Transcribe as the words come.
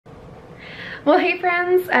Well, hey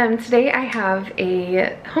friends, today I have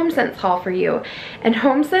a HomeSense haul for you. And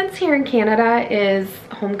HomeSense here in Canada is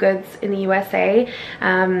Home Goods in the USA.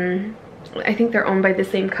 I think they're owned by the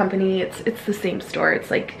same company. It's the same store.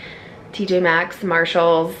 It's like TJ Maxx,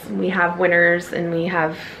 Marshalls. We have Winners and we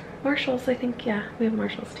have Marshalls, I think. Yeah, we have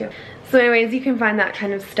Marshalls too. So anyways, you can find that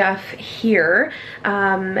kind of stuff here.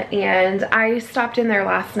 And I stopped in there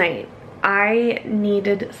last night. I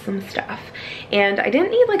needed some stuff, and I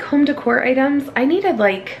didn't need like home decor items. I needed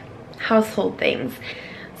like household things.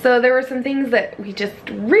 So there were some things that we just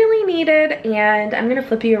really needed, and I'm gonna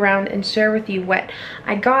flip you around and share with you what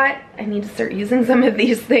I got. I need to start using some of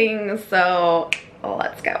these things, so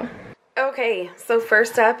let's go. Okay, so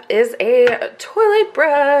first up is a toilet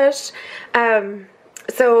brush.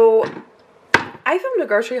 So I filmed a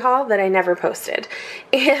grocery haul that I never posted,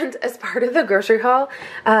 and as part of the grocery haul,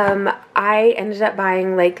 I ended up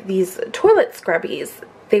buying like these toilet scrubbies.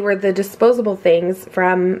 They were the disposable things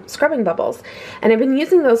from Scrubbing Bubbles, and I've been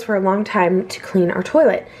using those for a long time to clean our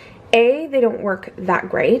toilet. A, they don't work that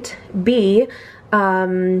great. B,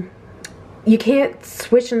 you can't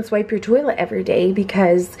swish and swipe your toilet every day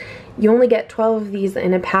because you only get 12 of these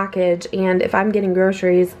in a package, and if I'm getting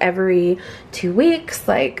groceries every 2 weeks,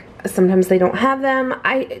 like sometimes they don't have them.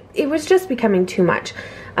 It was just becoming too much.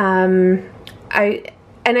 I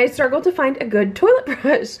struggled to find a good toilet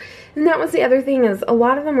brush. And that was the other thing, is a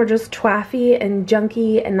lot of them were just twaffy and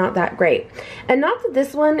junky and not that great. And not that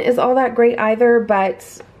this one is all that great either,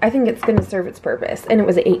 but I think it's gonna serve its purpose. And it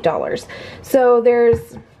was $8. So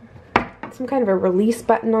there's some kind of a release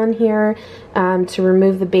button on here to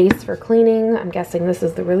remove the base for cleaning. I'm guessing this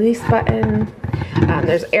is the release button.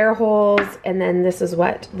 There's air holes, and then this is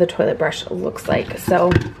what the toilet brush looks like.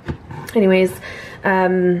 So anyways,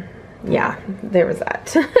 yeah, there was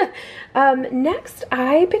that. Next,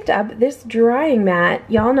 I picked up this drying mat.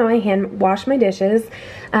 Y'all know I hand wash my dishes,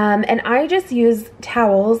 and I just use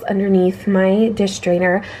towels underneath my dish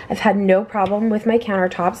drainer. I've had no problem with my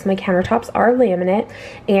countertops. My countertops are laminate,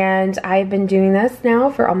 and I've been doing this now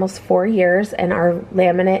for almost 4 years, and our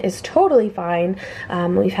laminate is totally fine.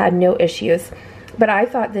 We've had no issues. But I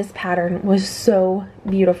thought this pattern was so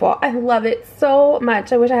beautiful. I love it so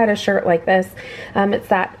much. I wish I had a shirt like this. It's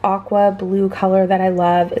that aqua blue color that I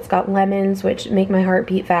love. It's got lemons, which make my heart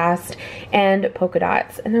beat fast, and polka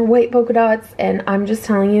dots. And they're white polka dots, and I'm just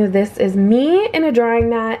telling you, this is me in a drying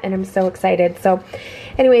mat, and I'm so excited. So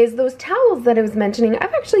anyways, those towels that I was mentioning,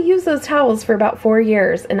 I've actually used those towels for about 4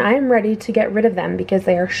 years, and I am ready to get rid of them because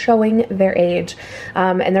they are showing their age,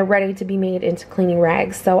 and they're ready to be made into cleaning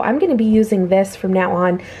rags. So I'm going to be using this from now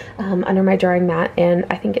on under my drying mat, and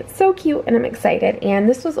I think it's so cute, and I'm excited. And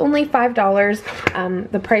this was only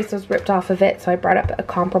 $5. The price was ripped off of it, so I brought up a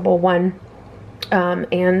comparable one,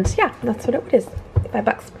 and yeah, that's what it is,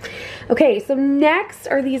 $5. Okay, so next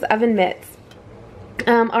are these oven mitts.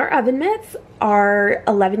 Our oven mitts are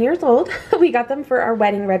 11 years old. We got them for our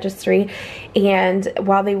wedding registry, and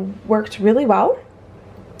while they worked really well,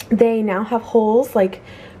 they now have holes like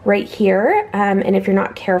right here, and if you're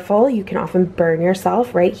not careful, you can often burn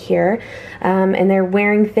yourself right here, and they're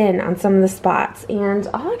wearing thin on some of the spots, and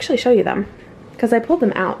I'll actually show you them because I pulled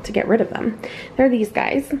them out to get rid of them. They're these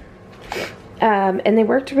guys. And they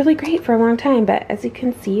worked really great for a long time, but as you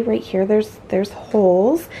can see right here, there's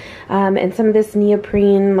holes, and some of this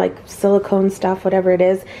neoprene, like silicone stuff, whatever it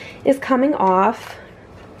is coming off.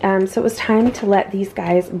 So it was time to let these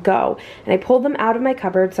guys go, and I pulled them out of my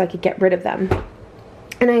cupboard so I could get rid of them.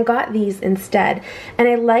 And I got these instead, and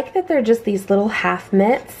I like that they're just these little half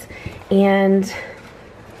mitts, and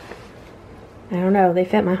I don't know, they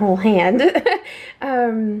fit my whole hand.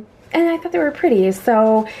 And I thought they were pretty.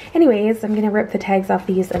 So anyways, I'm gonna rip the tags off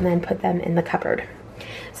these and then put them in the cupboard.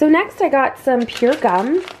 So next I got some pure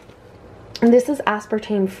gum, and this is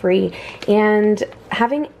aspartame free, and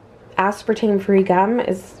having aspartame free gum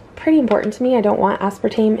is pretty important to me. I don't want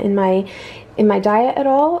aspartame in my diet at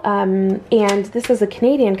all, and this is a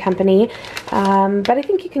Canadian company, but I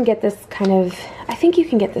think you can get this I think you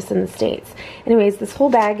can get this in the States. Anyways, this whole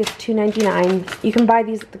bag is $2.99. You can buy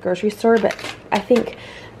these at the grocery store, but I think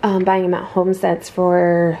buying them at HomeSense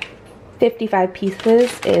for 55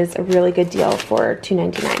 pieces is a really good deal for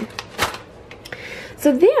 $2.99.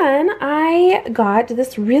 So then I got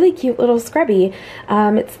this really cute little scrubby.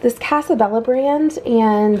 It's this Casabella brand,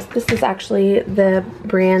 and this is actually the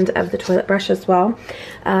brand of the toilet brush as well.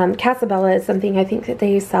 Casabella is something I think that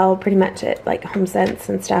they sell pretty much at like HomeSense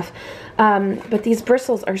and stuff. But these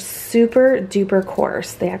bristles are super duper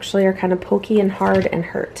coarse. They actually are kind of pokey and hard and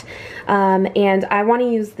hurt. And I want to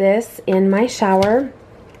use this in my shower.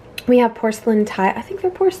 We have porcelain tile. I think they're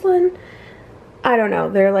porcelain. I don't know,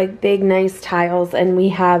 they're like big nice tiles, and we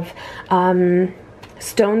have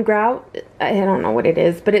stone grout. I don't know what it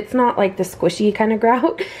is, but it's not like the squishy kind of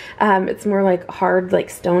grout. It's more like hard, like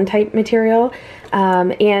stone type material,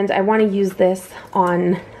 and I want to use this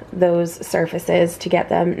on those surfaces to get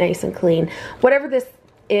them nice and clean. Whatever this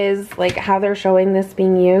is, like how they're showing this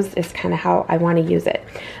being used is kind of how I want to use it,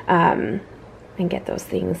 and get those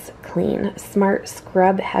things clean. Smart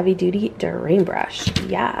Scrub Heavy Duty Drain Brush,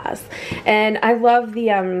 yes. And I love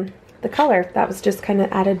the color. That was just kind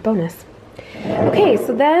of added bonus. Okay,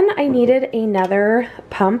 so then I needed another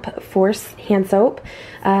pump Force hand soap.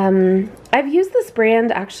 I've used this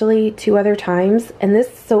brand actually 2 other times, and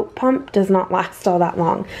this soap pump does not last all that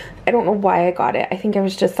long. I don't know why I got it. I think I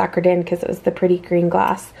was just suckered in because it was the pretty green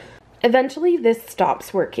glass. Eventually this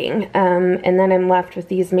stops working, and then I'm left with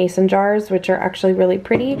these mason jars, which are actually really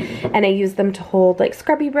pretty, and I use them to hold like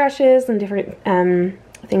scrubby brushes and different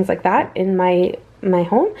things like that in my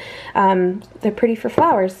home. They're pretty for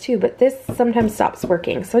flowers too, but this sometimes stops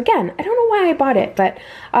working. So again, I don't know why I bought it, but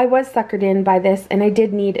I was suckered in by this, and I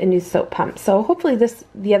did need a new soap pump. So hopefully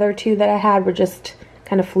the other 2 that I had were just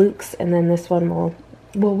kind of flukes, and then this one will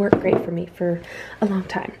work great for me for a long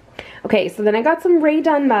time. Okay, so then I got some Rae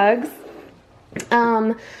Dunn mugs.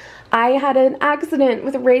 I had an accident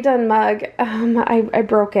with a Rae Dunn mug. I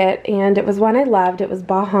broke it, and it was one I loved. It was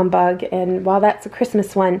Bah Humbug, and while that's a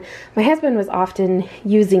Christmas one, my husband was often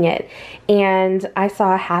using it. And I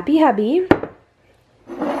saw Happy Hubby,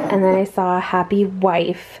 and then I saw Happy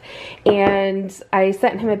Wife, and I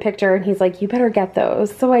sent him a picture, and he's like, you better get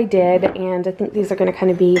those. So I did, and I think these are going to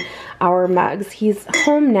kind of be our mugs. He's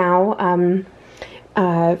home now,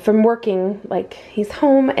 from working, like he's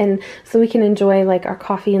home, and so we can enjoy like our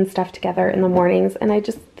coffee and stuff together in the mornings, and I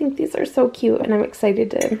just think these are so cute, and I'm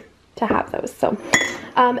excited to have those. So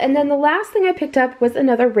and then the last thing I picked up was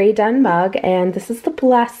another Rae Dunn mug, and this is the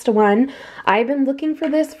Blessed one. I've been looking for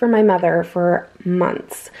this for my mother for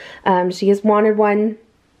months. She has wanted one,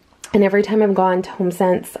 and every time I've gone to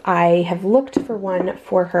HomeSense, I have looked for one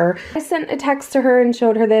for her. I sent a text to her and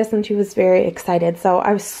showed her this, and she was very excited. So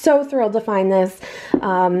I was so thrilled to find this.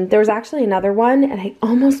 There was actually another one, and I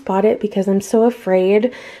almost bought it because I'm so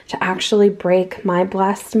afraid to actually break my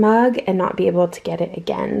Blessed mug and not be able to get it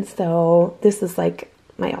again. So this is like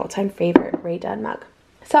my all-time favorite Rae Dunn mug.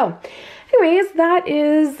 So anyways, that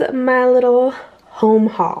is my little home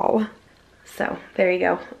haul. So there you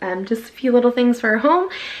go. Just a few little things for home.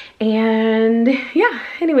 And yeah,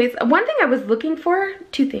 anyways, one thing I was looking for,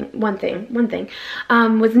 one thing,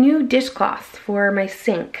 was new dishcloths for my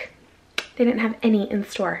sink. They didn't have any in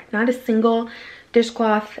store. Not a single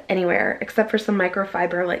dishcloth anywhere, except for some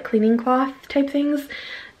microfiber like cleaning cloth type things.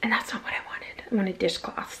 And that's not what I wanted. I wanted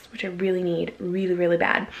dishcloths, which I really need really, really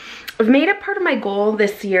bad. I've made it part of my goal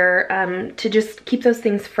this year to just keep those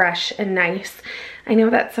things fresh and nice. I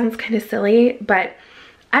know that sounds kind of silly, but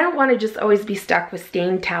I don't want to just always be stuck with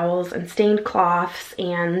stained towels and stained cloths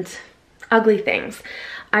and ugly things.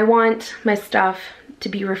 I want my stuff to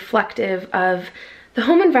be reflective of the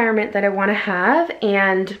home environment that I want to have,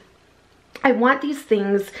 and I want these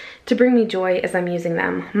things to bring me joy as I'm using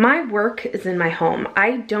them. My work is in my home.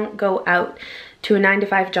 I don't go out to a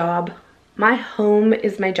 9-to-5 job. My home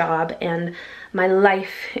is my job, and my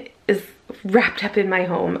life is wrapped up in my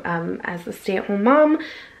home. As a stay-at-home mom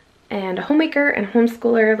and a homemaker and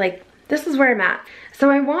homeschooler, like this is where I'm at. So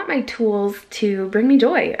I want my tools to bring me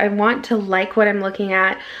joy. I want to like what I'm looking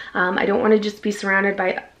at. I don't want to just be surrounded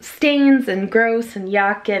by stains and gross and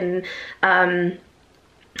yuck and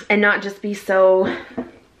not just be so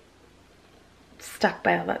stuck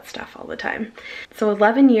by all that stuff all the time. So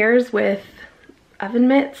 11 years with oven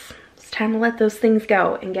mitts, it's time to let those things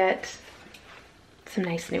go and get some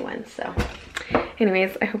nice new ones. So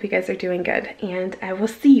anyways, I hope you guys are doing good, and I will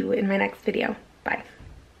see you in my next video. Bye.